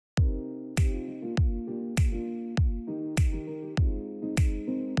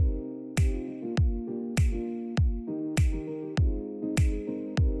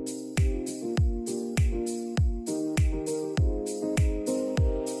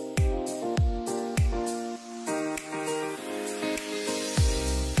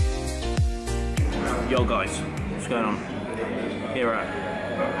Yo guys, what's going on? Here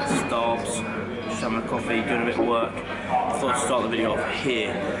at Starbucks, just having a coffee, doing a bit of work. I thought I'd start the video off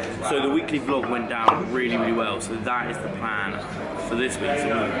here. So the weekly vlog went down really well, so that is the plan for this week.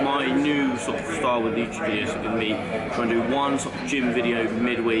 So my new sort of style with YouTube videos is going to be trying to do one sort of gym video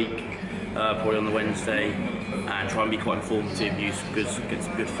midweek, probably on the Wednesday, and try and be quite informative, use get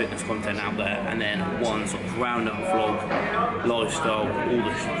some good fitness content out there, and then one sort of roundup vlog, lifestyle, all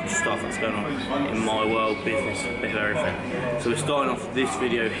the stuff that's going on in my world, business, a bit of everything. So we're starting off this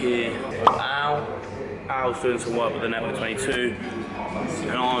video here. Al's doing some work with the Network 22,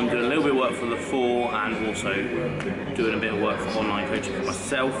 and I'm doing a little bit of work for the 4, and also doing a bit of work for online coaching for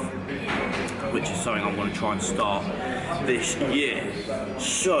myself, which is something I'm going to try and start this year.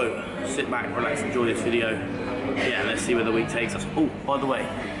 So sit back, relax, enjoy this video. Yeah, let's see where the week takes us. Oh, by the way,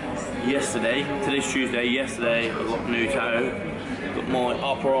 today's Tuesday, yesterday I got a new tattoo. Got my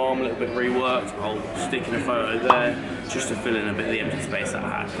upper arm a little bit reworked. I'll stick in a photo there just to fill in a bit of the empty space that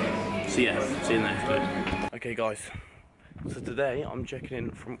I had. So yeah, see you in the next clip. Okay guys, so today I'm checking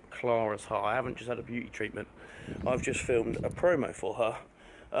in from Clara's heart. I haven't just had a beauty treatment. I've just filmed a promo for her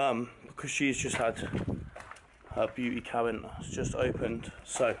because she's just had her beauty cabinet just opened.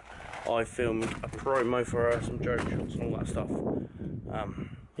 So I filmed a promo for her, some joke shots and all that stuff.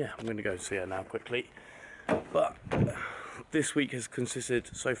 Yeah, I'm going to go see her now quickly. But this week has consisted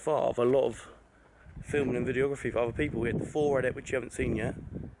so far of a lot of filming and videography for other people. We had the 4 edit, which you haven't seen yet.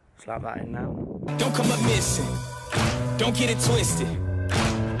 Slap that in now. Don't come up missing, don't get it twisted.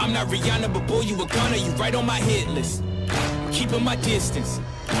 I'm not Rihanna, but boy, you a gunner, you right on my hit list. Keeping my distance,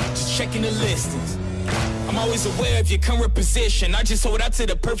 just checking the listings. I'm always aware of your current position. I just hold out to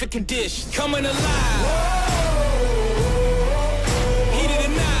the perfect condition. Coming alive. Heat of the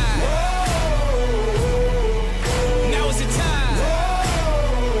night. Now is the time.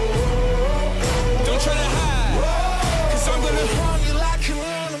 Don't try to hide, 'cause I'm gonna harm you like an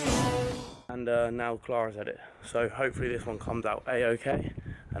animal. And now Clara's at it. So hopefully this one comes out a-okay,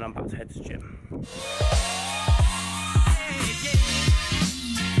 and I'm about to head to the gym.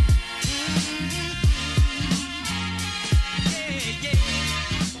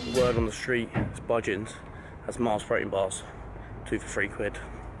 Word on the street, it's Budgeons, has Mars protein bars, 2 for £3.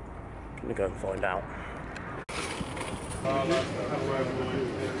 Gonna go and find out.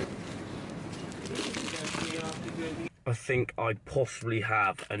 I think I possibly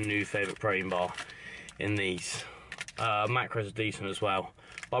have a new favourite protein bar in these. Macros are decent as well,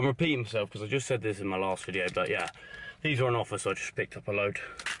 but I'm repeating myself because I just said this in my last video, but yeah, these are on offer, so I just picked up a load.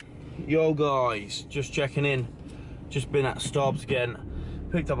 Yo guys, just checking in, just been at Starbucks again.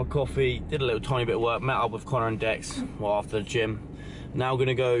 Picked up a coffee, did a little tiny bit of work, met up with Connor and Dex after the gym. Now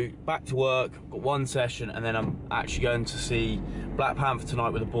gonna go back to work, got one session, and then I'm actually going to see Black Panther tonight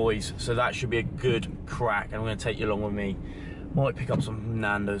with the boys, so that should be a good crack, and I'm gonna take you along with me. Might pick up some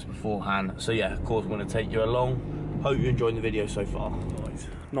Nando's beforehand, so yeah, of course I'm gonna take you along. Hope you're enjoying the video so far.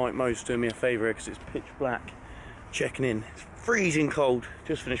 Night mode's doing me a favour because it's pitch black. Checking in, it's freezing cold,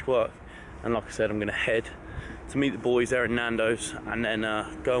 just finished work, and like I said, I'm gonna head to meet the boys there in Nando's, and then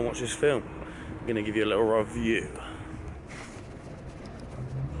go and watch this film. I'm going to give you a little review.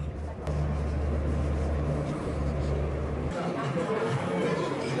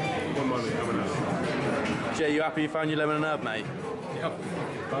 Jay, you happy you found your lemon and herb, mate? Yep,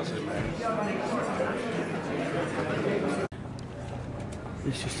 buzzing, man.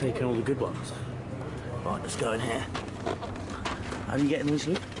 It's just taking all the good ones. Right, let's go in here. How are you getting these,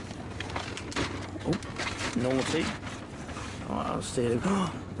 Luke? Oh. Naughty. Alright, I'm stealing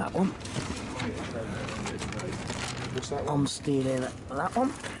that one. What's that one? I'm stealing that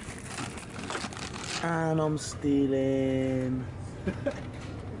one. And I'm stealing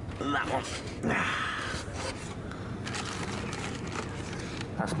that one.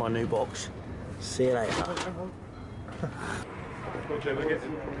 That's my new box. See you later.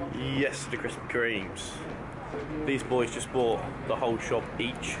 Yes, the Krispy Kremes. These boys just bought the whole shop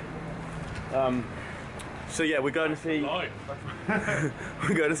each. So yeah, we're going to see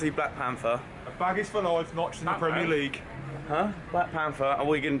we're going to see Black Panther. A bag is for life, not in the Premier League. Huh? Black Panther, and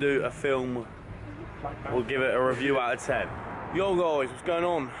we're going to do a film. We'll give it a review out of 10. Yo guys, what's going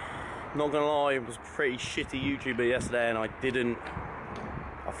on? Not gonna lie, it was a pretty shitty YouTuber yesterday, and I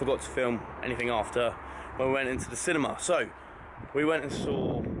forgot to film anything after when we went into the cinema. So we went and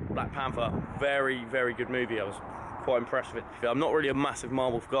saw Black Panther. Very, very good movie. I was quite impressed with it. I'm not really a massive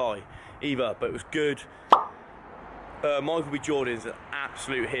Marvel guy either, but it was good. Michael B. Jordan's an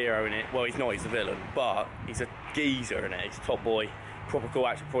absolute hero in it. Well, he's not, he's the villain, but he's a geezer in it. He's a top boy, proper cool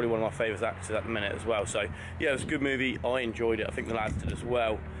actor, probably one of my favourite actors at the minute as well. So yeah, it was a good movie. I enjoyed it. I think the lads did as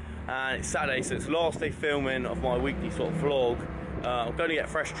well. and it's Saturday, so it's the last day filming of my weekly sort of vlog. I'm going to get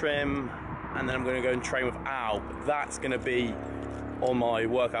fresh trim, and then I'm going to go and train with Al. But that's going to be on my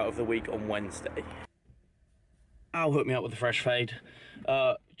workout of the week on Wednesday. Al hooked me up with the fresh fade.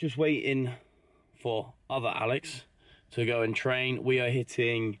 Just waiting for other Alex to go and train. We are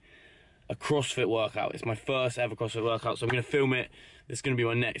hitting a CrossFit workout. It's my first ever CrossFit workout, so I'm going to film it. This is going to be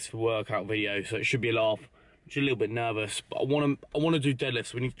my next workout video, so it should be a laugh. I'm just a little bit nervous, but I want to do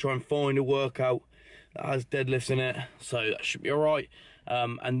deadlifts. We need to try and find a workout that has deadlifts in it, so that should be all right.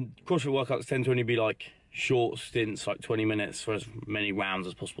 And CrossFit workouts tend to only be like short stints, like 20 minutes for as many rounds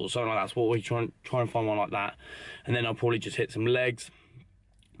as possible. Something like that's what we try and find one like that. And then I'll probably just hit some legs.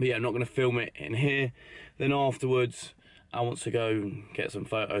 But yeah, I'm not going to film it in here. Then afterwards, I want to go and get some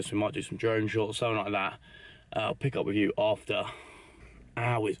photos. We might do some drone shots, something like that. I'll pick up with you after.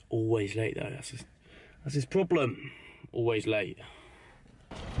 Al is always late though. That's his problem. Always late.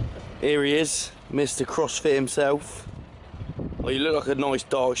 Here he is, Mr. CrossFit himself. Well, you look like a nice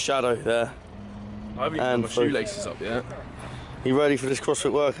dark shadow there. I haven't even got my shoelaces up yet. You ready for this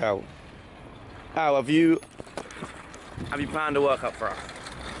CrossFit workout? Al, have you planned a workout for us?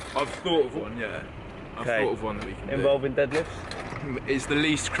 I've thought of one, yeah. I've thought of one that we can Involving deadlifts? It's the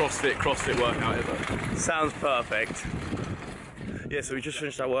least CrossFit workout ever. Sounds perfect. Yeah, so we just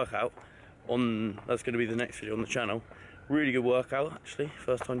finished that workout. That's going to be the next video on the channel. Really good workout, actually.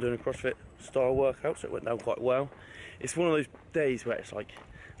 First time doing a CrossFit style workout, so it went down quite well. It's one of those days where it's like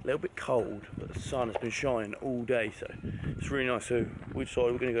a little bit cold, but the sun has been shining all day, so it's really nice. So we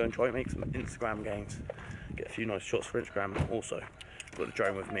decided we're going to go and try and make some Instagram gains, get a few nice shots for Instagram. Also, got the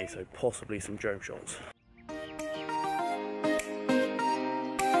drone with me, so possibly some drone shots.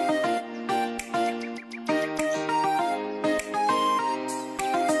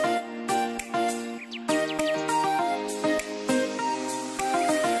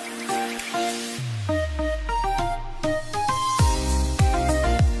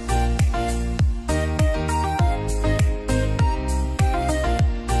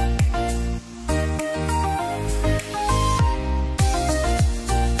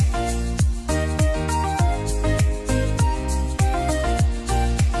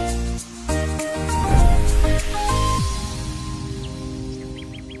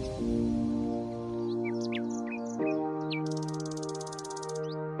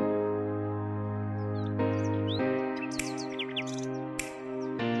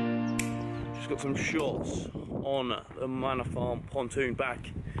 Got some shots on the Manor Farm pontoon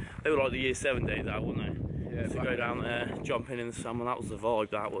back. They were like the year 7 days out, weren't they? Yeah. To go down there, jumping in the summer, that was the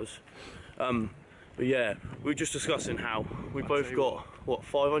vibe, that was. But yeah, we were just discussing how we both got, what,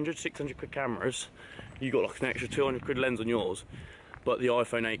 500, 600 quid cameras. You got like an extra 200 quid lens on yours, but the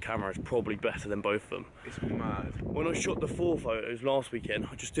iPhone 8 camera is probably better than both of them. It's mad. When I shot the 4 photos last weekend,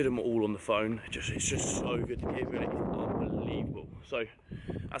 I just did them all on the phone. It's just so good to get rid of it. It's unbelievable. So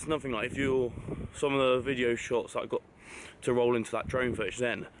that's nothing like some of the video shots that I got to roll into that drone footage.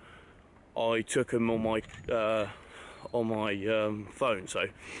 Then I took them on my phone. So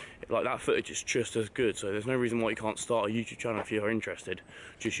like that footage is just as good. So there's no reason why you can't start a YouTube channel if you're interested.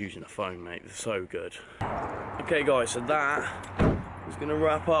 Just using a phone, mate. It's so good. Okay, guys. So that is going to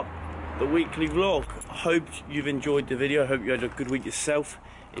wrap up the weekly vlog. I hope you've enjoyed the video. I hope you had a good week yourself.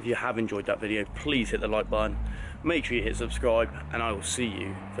 If you have enjoyed that video, please hit the like button. Make sure you hit subscribe, and I will see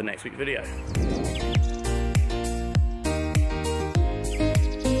you for next week's video.